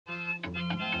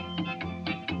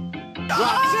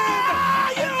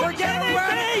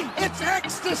It's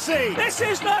ecstasy! This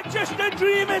is not just a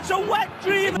dream, it's a wet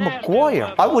dream!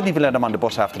 Maguire? I wouldn't even let him on the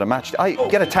bus after the match. I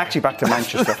get a taxi back to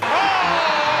Manchester. Oh,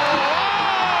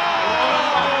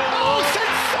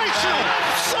 sensational!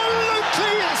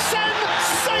 Absolutely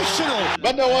sensational!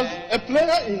 But there was a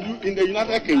player in the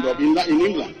United Kingdom, in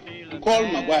England, called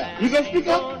Maguire. Mr.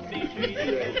 Speaker,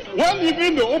 when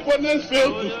even the opponents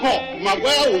failed to score,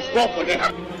 Maguire will score for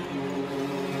them.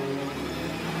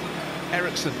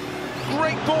 Ericsson.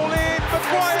 Great ball in,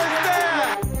 Maguire's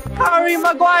there! Harry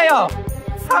Maguire!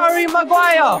 Harry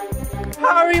Maguire!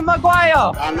 Harry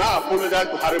Maguire! I now apologize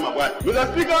to Harry Maguire.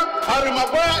 Mr. Speaker, Harry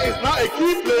Maguire is now a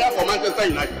key player for Manchester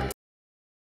United.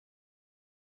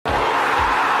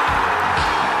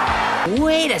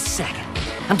 Wait a second.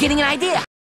 I'm getting an idea.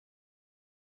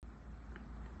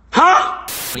 Huh?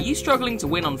 Are you struggling to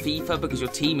win on FIFA because your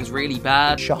team is really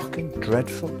bad? Shocking,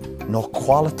 dreadful, no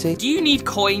quality. Do you need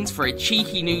coins for a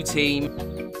cheeky new team?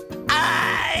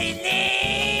 I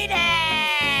need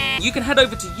it! You can head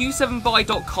over to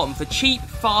u7buy.com for cheap,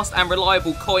 fast and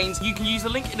reliable coins. You can use the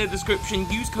link in the description,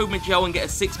 use code Mcjell and get a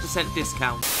 6%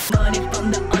 discount. Money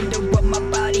from the under of my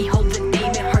body holds a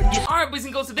demon, hurt you. Alright boys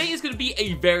and girls, today is going to be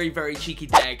a very, very cheeky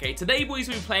day, okay? Today boys,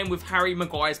 we'll be playing with Harry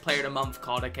Maguire's Player of the Month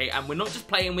card, okay? And we're not just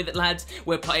playing with it, lads,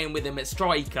 we're playing with him at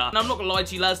striker. And I'm not going to lie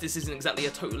to you lads, this isn't exactly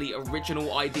a totally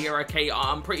original idea, okay?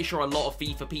 I'm pretty sure a lot of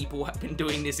FIFA people have been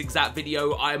doing this exact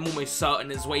video. I'm almost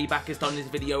certain as Wayback has done this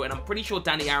video, and I'm pretty sure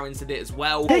Danny Aaron's did it as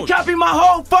well. He copied my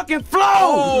whole fucking flow!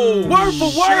 Oh, word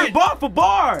for word, bar for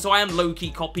bar! So I am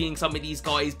low-key copying some of these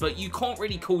guys, but you can't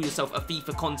really call yourself a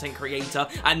FIFA content creator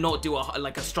and not do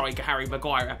a striker Harry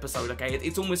Maguire episode, okay?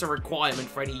 It's almost a requirement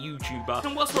for any YouTuber.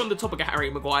 And whilst we're on the topic of Harry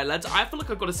Maguire, lads, I feel like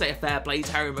I've got to say a fair play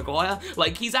to Harry Maguire.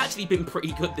 Like, he's actually been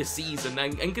pretty good this season,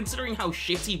 and considering how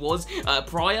shit he was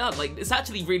prior, like, it's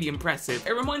actually really impressive.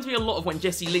 It reminds me a lot of when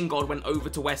Jesse Lingard went over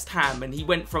to West Ham, and he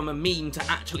went from a meme to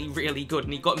actually really good,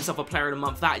 and he got himself a Player of the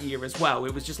Month that year as well.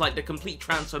 It was just like the complete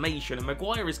transformation, and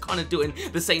Maguire is kind of doing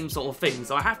the same sort of thing,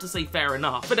 so I have to say fair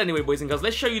enough. But anyway, boys and girls,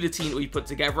 let's show you the team that we put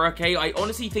together, okay? I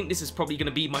honestly think this is probably going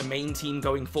to be my main team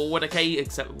going forward, okay?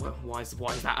 Except, well, why is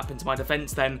that happened to my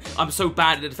defense then? I'm so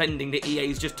bad at defending that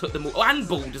EA's just took them all, and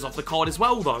Boulders off the card as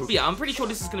well, though. But yeah, I'm pretty sure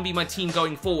this is going to be my team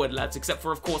going forward, lads, except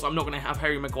for, of course, I'm not going to have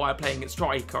Harry Maguire playing at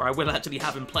striker. I will actually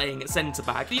have him playing at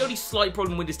centre-back. The only slight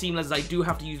problem with this team, lads, is I do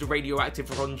have to use the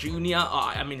radioactive Ron Jr.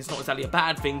 I mean, it's not exactly a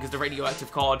bad thing, because the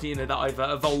radioactive card, you know, that I've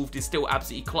evolved is still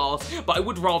absolutely class, but I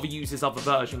would rather use this other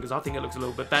version, because I think it looks a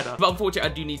little bit better. But unfortunately,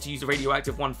 I do need to use the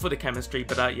radioactive one for the chemistry,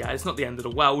 but yeah, it's not the end of the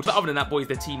world. But other than that, boys,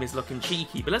 the team is looking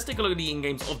cheeky. But let's take a look at the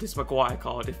in-games of this Maguire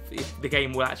card, if the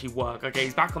game will actually work. Okay,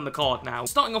 he's back on the card now.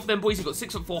 Starting off then, boys, you've got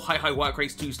 6'4", high work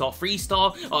rates, 2-star,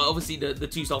 3-star. Obviously, the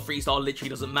 2-star, 3-star literally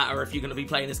doesn't matter if you're going to be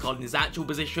playing this card in his actual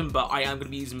position, but I am going to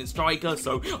be using him in striker,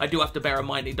 so I do have to bear in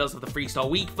mind it does have the 3-star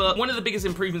weak foot. One of the biggest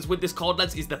improvements with this card,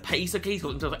 lads, is the pace. Okay, he's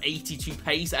got into 82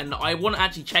 pace, and I want to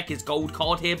actually check his gold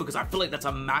card here because I feel like that's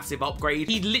a massive upgrade.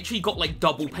 He literally got like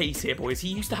double pace here, boys. He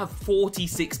used to have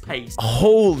 46 pace.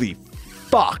 Holy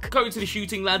fuck. Go to the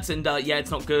shooting, lads, and yeah,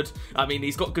 it's not good. I mean,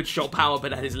 he's got good shot power,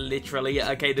 but that is literally,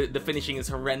 okay, the finishing is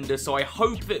horrendous, so I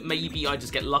hope that maybe I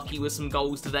just get lucky with some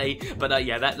goals today, but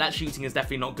yeah, that shooting is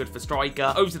definitely not good for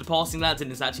striker. Over to the passing, lads, and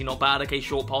it's actually not bad. Okay,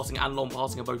 short passing and long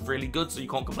passing are both really good, so you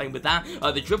can't complain with that.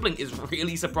 The dribbling is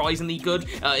really surprisingly good.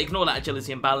 Ignore that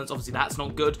agility and balance, obviously that's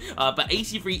not good, but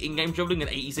 83 in-game dribbling and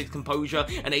 86 composure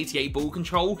and 88 ball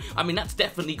control, I mean, that's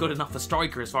definitely good enough for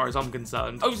striker as far as I'm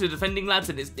concerned. Over to the defending, lads,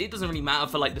 and it doesn't really matter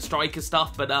for like the striker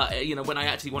stuff, but you know, when I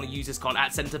actually want to use this card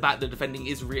at centre back, the defending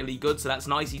is really good, so that's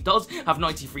nice. He does have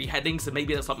 93 heading, so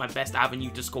maybe that's like my best avenue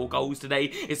to score goals today,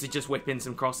 is to just whip in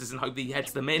some crosses and hope that he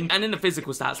heads them in. And then the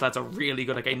physical stats, lads, are really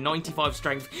good. Okay, 95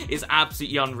 strength is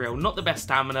absolutely unreal. Not the best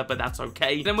stamina, but that's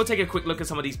okay. Then we'll take a quick look at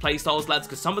some of these play styles, lads,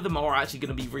 because some of them are actually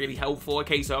going to be really helpful.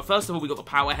 Okay, so first of all, we got the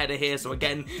power header here, so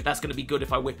again, that's going to be good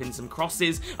if I whip in some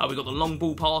crosses. We got the long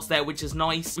ball pass there, which is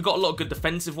nice. We've got a lot of good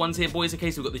defensive ones here, boys.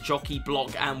 Okay, so we've got the jockey,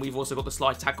 block, and we've also got the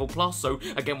slide tackle plus, so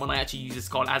again, when I actually use this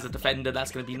card as a defender, that's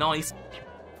going to be nice.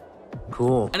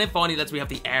 Cool. And then finally, lads, we have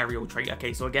the aerial trait.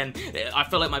 Okay, so again, I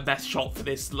feel like my best shot for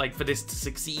this, to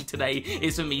succeed today,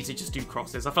 is for me to just do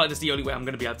crosses. I feel like that's the only way I'm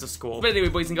going to be able to score. But anyway,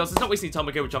 boys and girls, let's not waste any time.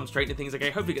 Okay, we'll jump straight into things. Okay,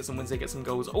 hopefully get some wins, get some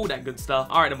goals, all that good stuff.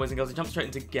 All right, then, boys and girls, we'll jump straight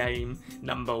into game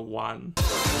number 1.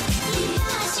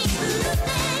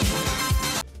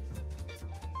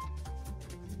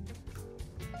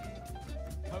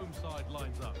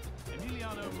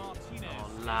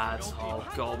 lads. Oh,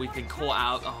 God, we've been caught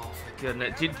out. Oh, for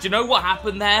goodness. Do you know what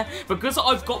happened there? Because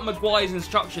I've got Maguire's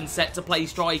instructions set to play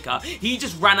striker, he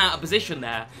just ran out of position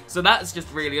there. So that's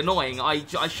just really annoying. I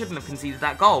shouldn't have conceded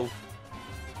that goal.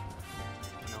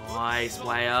 Nice,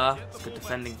 Weah. It's good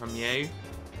defending from you.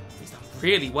 He's done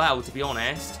really well, to be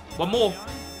honest. One more.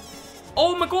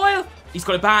 Oh, Maguire. He's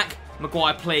got it back.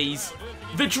 Maguire, please.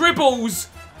 The dribbles.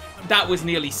 That was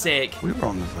nearly sick. We were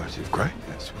on the verge of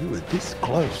greatness. We were this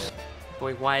close.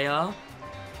 Boy, Weah.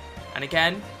 And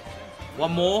again.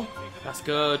 One more. That's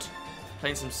good.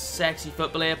 Playing some sexy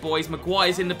football here, boys.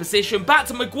 Maguire's in the position. Back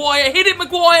to Maguire. Hit it,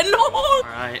 Maguire. No! All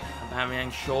right.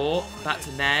 Aubameyang short. Back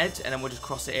to Ned. And then we'll just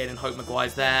cross it in and hope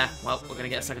Maguire's there. Well, we're going to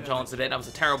get a second chance at it. That was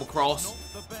a terrible cross.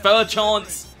 Third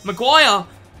chance. Maguire.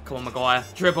 Come on, Maguire.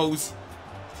 Dribbles.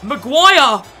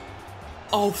 Maguire!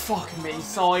 Oh, fuck me.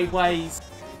 Sideways.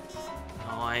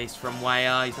 Nice from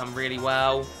Weah. He's done really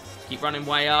well. Keep running,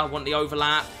 Weah. Want the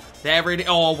overlap. There it is.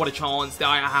 Oh, what a chance.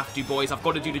 I have to, boys. I've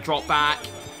got to do the drop back.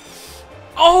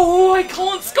 Oh, I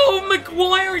can't score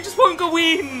Maguire. He just won't go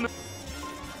in.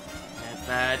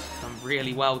 Bad. Done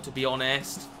really well, to be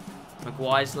honest.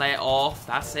 Maguire's lay it off.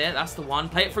 That's it. That's the one.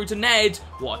 Play it through to Ned.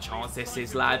 What a chance this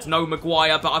is, lads. No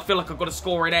Maguire, but I feel like I've got to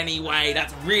score it anyway.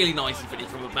 That's really nice and finished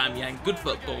from Aubameyang. Good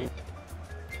football.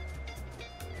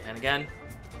 And again.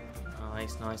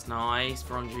 Nice, nice, nice.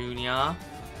 Veron Jr.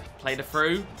 Played it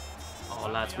through. Oh,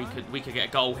 lads, we could get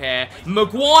a goal here.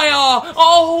 Maguire!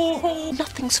 Oh!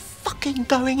 Nothing's fucking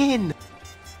going in.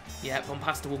 Yeah, Van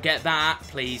Pasta will get that.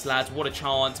 Please, lads, what a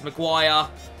chance. Maguire.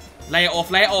 Lay it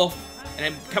off, lay it off. And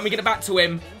then, can we get it back to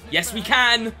him? Yes, we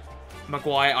can.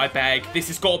 Maguire, I beg. This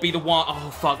has got to be the one. Oh,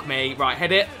 fuck me. Right,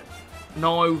 head it.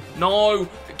 No, no.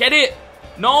 Get it.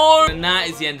 No! And that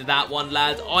is the end of that one,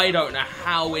 lads. I don't know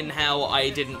how in hell I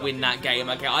didn't win that game,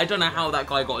 okay? I don't know how that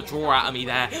guy got a draw out of me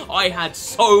there. I had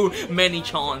so many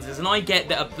chances, and I get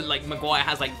that, like, Maguire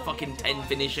has, like, fucking 10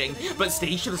 finishing, but still,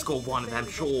 he should have scored one of them,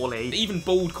 surely. Even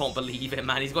Bald can't believe it,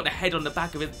 man. He's got a head on the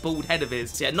back of his bald head of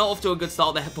his. So, yeah, not off to a good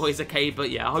start there, boys, okay?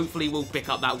 But, yeah, hopefully we'll pick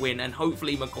up that win, and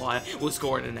hopefully Maguire will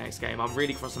score in the next game. I'm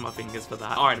really crossing my fingers for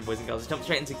that. All right, boys and girls, let's jump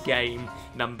straight into game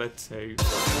number 2.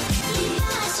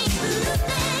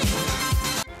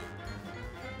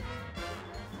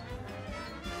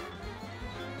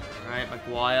 Alright,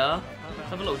 Maguire. Let's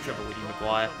have a little dribble with you,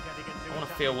 Maguire. I want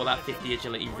to feel what that 50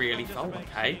 agility really felt.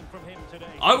 Okay.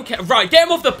 Okay, right, get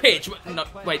him off the pitch. No,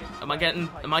 wait, am I getting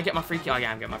my free kick? I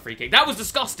am getting my free kick. That was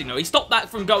disgusting, though. He stopped that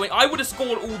from going. I would have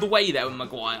scored all the way there with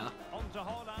Maguire.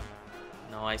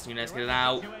 Nice, Nunes, get it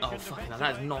out. Oh, fucking hell,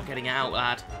 that is not getting it out,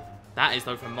 lad. That is,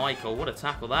 though, from Michael. What a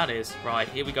tackle that is. Right,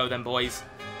 here we go then, boys.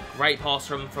 Great pass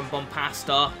from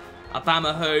Bompasta.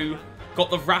 Aubameyang got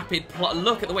the rapid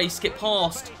look at the way he skipped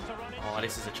past. Oh,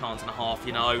 this is a chance and a half,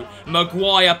 you know.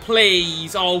 Maguire,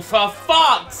 please. Oh, for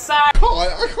fuck's sake.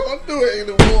 I can't do it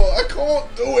anymore. I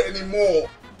can't do it anymore.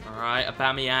 All right,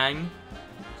 Aubameyang.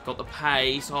 He's got the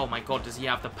pace. Oh, my God, does he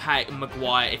have the pace?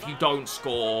 Maguire, if you don't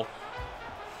score...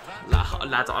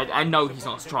 Lads, I know he's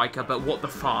not a striker, but what the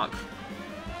fuck?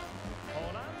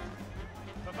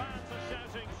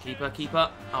 Keeper,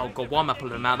 keeper. Oh, God, why am I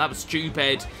pulling him out? That was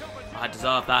stupid. I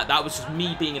deserve that. That was just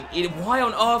me being an idiot. Why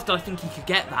on earth did I think he could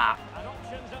get that?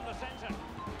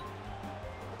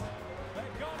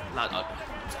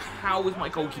 How is my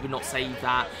goalkeeper not saved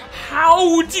that?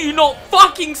 How do you not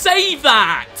fucking save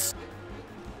that?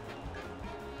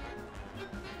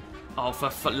 Oh,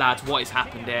 for lads, what has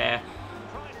happened here?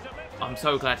 I'm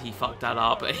so glad he fucked that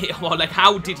up. Well, like,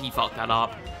 how did he fuck that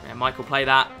up? Yeah, Michael, play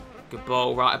that. Good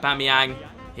ball. Right, Aubameyang.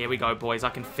 Here we go, boys. I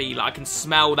can feel it. I can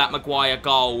smell that Maguire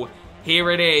goal.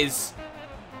 Here it is.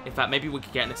 In fact, maybe we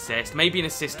could get an assist. Maybe an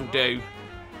assist will do.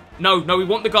 No, no, we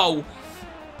want the goal.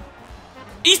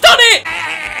 He's done it!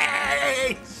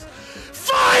 Yes!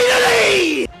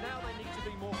 Finally!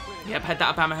 Yep, head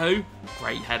that Aubameyang.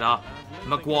 Great header.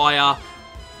 Maguire.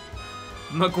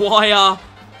 Maguire.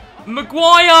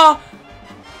 Maguire!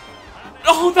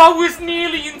 Oh, that was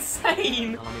nearly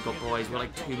insane! Oh my God, boys, we're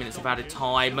like 2 minutes of added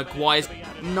time. Maguire's...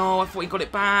 No, I thought he got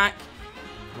it back.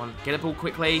 Come on, get a ball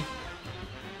quickly.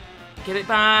 Get it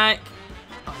back.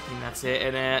 I think that's it,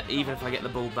 innit? Even if I get the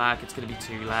ball back, it's going to be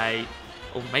too late.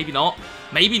 Oh, maybe not.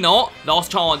 Maybe not.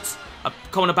 Last chance.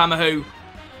 Come on, Aubameyang.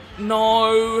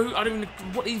 No, I don't even,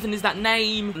 what even is that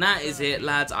name? And that is it,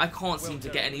 lads. I can't seem to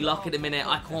get any luck at the minute.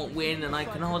 I can't win, and I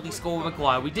can hardly score with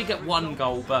Maguire. We did get 1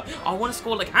 goal, but I want to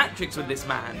score like hat-tricks with this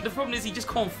man. The problem is he just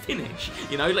can't finish,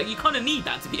 you know? Like, you kind of need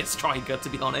that to be a striker, to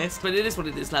be honest. But it is what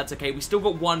it is, lads, okay? We still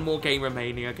got 1 more game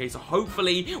remaining, okay? So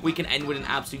hopefully we can end with an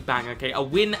absolute bang, okay? A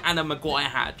win and a Maguire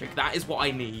hat-trick. That is what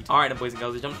I need. All right, then, boys and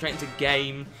girls, let's jump straight into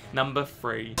game number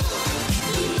 3.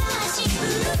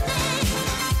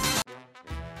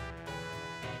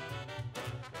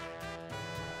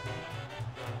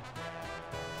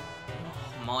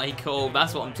 Michael,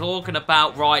 that's what I'm talking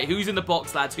about. Right, who's in the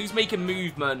box, lads? Who's making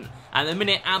movement? And at the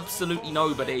minute, absolutely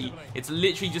nobody. It's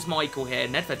literally just Michael here.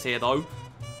 Nedved's here, though.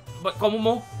 But come on, one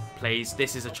more. Please,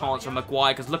 this is a chance for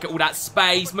Maguire, because look at all that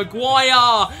space. Maguire!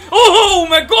 Oh,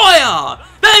 Maguire!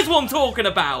 That's what I'm talking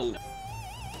about.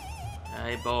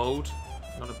 Okay, bold.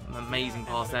 Not an amazing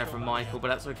pass there from Michael, but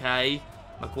that's okay.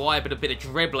 Maguire, but a bit of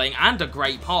dribbling and a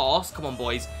great pass. Come on,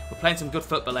 boys. We're playing some good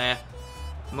football here.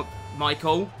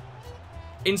 Michael.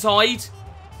 Inside.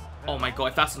 Oh my god,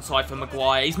 if that's inside for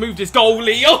Maguire. He's moved his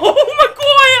goalie. Oh,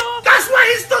 Maguire! That's why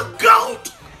he's the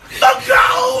GOAT! The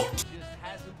GOAT!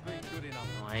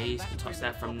 Nice. Good touch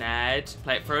there from Ned.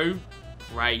 Play it through.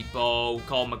 Great ball.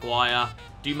 Come on, Maguire.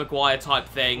 Do Maguire type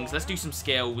things. Let's do some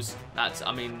skills. That's,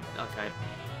 I mean, okay.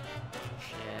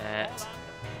 Shit.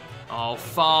 Oh,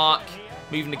 fuck.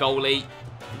 Moving the goalie.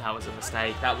 That was a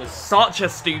mistake. That was such a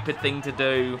stupid thing to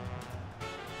do.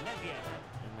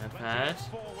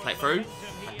 Play through.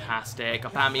 Fantastic.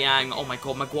 Aubameyang. Oh my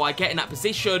god, Maguire, get in that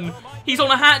position. He's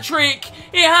on a hat-trick.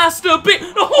 It has to be.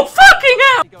 Oh, fucking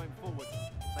hell.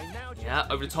 Yeah,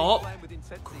 over the top.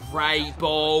 Great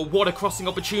ball. What a crossing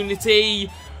opportunity.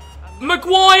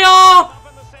 Maguire.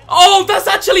 Oh, that's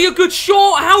actually a good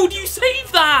shot. How do you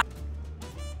save that?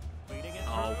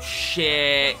 Oh,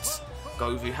 shit.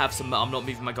 Govu, have some. I'm not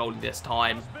moving my goalie this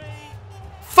time.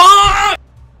 Fuck!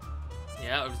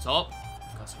 Yeah, over the top.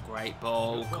 That's a great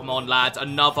ball. Come on, lads.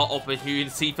 Another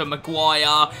opportunity for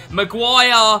Maguire.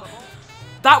 Maguire!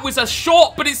 That was a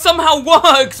shot, but it somehow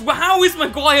works. How has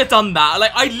Maguire done that?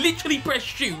 Like, I literally pressed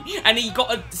shoot, and he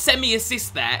got a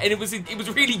semi-assist there, and it was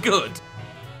really good.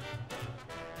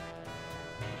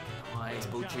 Nice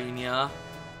ball, Junior.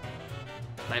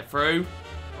 Play it through.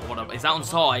 Oh, is that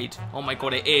onside? Oh my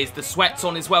god, it is. The sweat's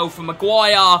on as well for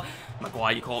Maguire.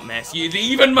 Maguire, you can't miss.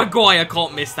 Even Maguire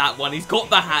can't miss that one. He's got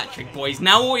the hat-trick, boys.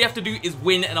 Now all we have to do is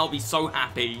win, and I'll be so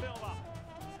happy.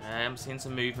 I'm seeing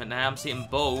some movement now. I'm seeing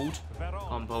Bold. Come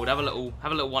on, Bold. Have a little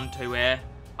 1-2 here.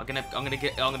 I'm gonna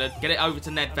get it over to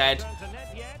Nedved.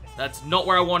 That's not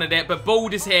where I wanted it, but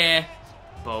Bold is here.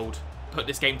 Bold. Put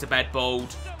this game to bed,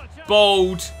 Bold.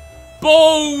 Bold.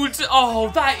 Bold! Oh,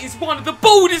 that is one of the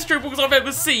boldest dribbles I've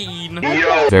ever seen.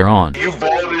 Yo, they're on. You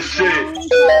bold as shit.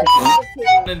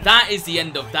 And that is the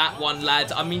end of that one,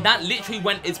 lads. I mean, that literally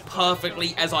went as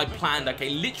perfectly as I planned,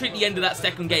 okay? Literally at the end of that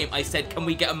second game, I said, can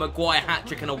we get a Maguire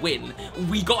hat-trick and a win?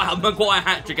 We got a Maguire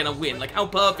hat-trick and a win. Like, how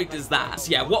perfect is that? So,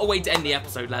 yeah, what a way to end the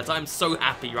episode, lads. I'm so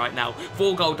happy right now.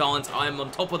 4-goal dance. I am on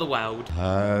top of the world.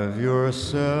 Have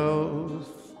yourself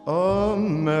a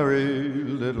merry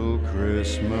little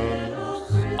Christmas.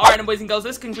 Alright, and boys and girls,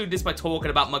 let's conclude this by talking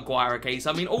about Maguire, okay?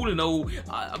 So, I mean, all in all,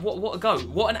 what a goat.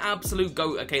 What an absolute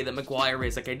goat, okay, that Maguire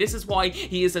is, okay? This is why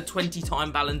he is a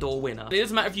 20-time Ballon d'Or winner. It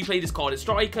doesn't matter if you play this card as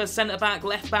striker, centre-back,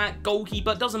 left-back,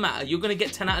 goalkeeper, doesn't matter. You're going to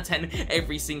get 10 out of 10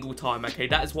 every single time, okay?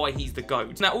 That is why he's the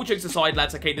GOAT. Now, all jokes aside,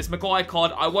 lads, okay, this Maguire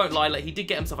card, I won't lie, like, he did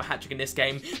get himself a hat-trick in this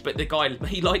game, but the guy,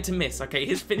 he liked to miss, okay?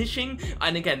 His finishing,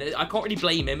 and again, I can't really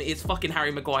blame him. It's fucking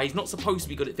Harry Maguire. He's not supposed to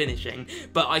be good at finishing,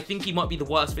 but I think he might be the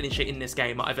worst finisher in this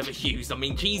game I've ever used. I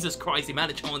mean, Jesus Christ, the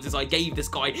amount of chances I gave this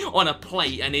guy on a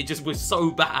plate, and it just was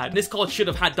so bad. This card should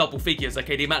have had double figures,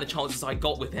 okay, the amount of chances I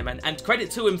got with him, and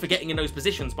credit to him for getting in those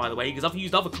positions, by the way, because I've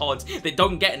used other cards that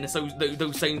don't get in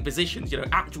those same positions, you know,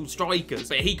 actual strikers,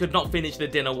 but he could not finish the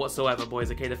dinner whatsoever,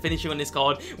 boys, okay? The finishing on this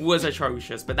card was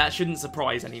atrocious, but that shouldn't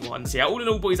surprise anyone. So yeah, all in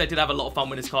all, boys, I did have a lot of fun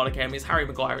with this card, okay? I mean, it's Harry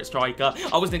Maguire at striker.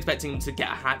 I wasn't expecting him to get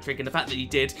a hat-trick, and the fact that he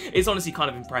did is honestly kind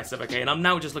of impressive, okay? And I'm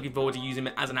now just looking forward to using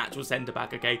him as an actual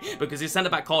centre-back, okay? Because his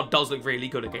centre-back card does look really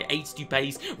good, okay? 82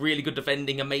 pace, really good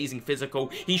defending, amazing physical.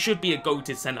 He should be a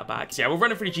goated centre-back. So yeah, we're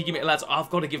running through the cheeky bit, lads. I've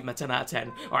got to give him a 10 out of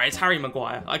 10. Alright, it's Harry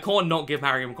Maguire. I can't not give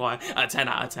Harry Maguire a 10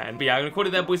 out of 10. But yeah, I'm going to call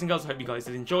it there, boys and girls. I hope you guys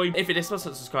did enjoy. If it is,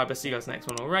 subscribe. I'll see you guys next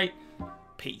one, alright?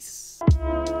 Peace.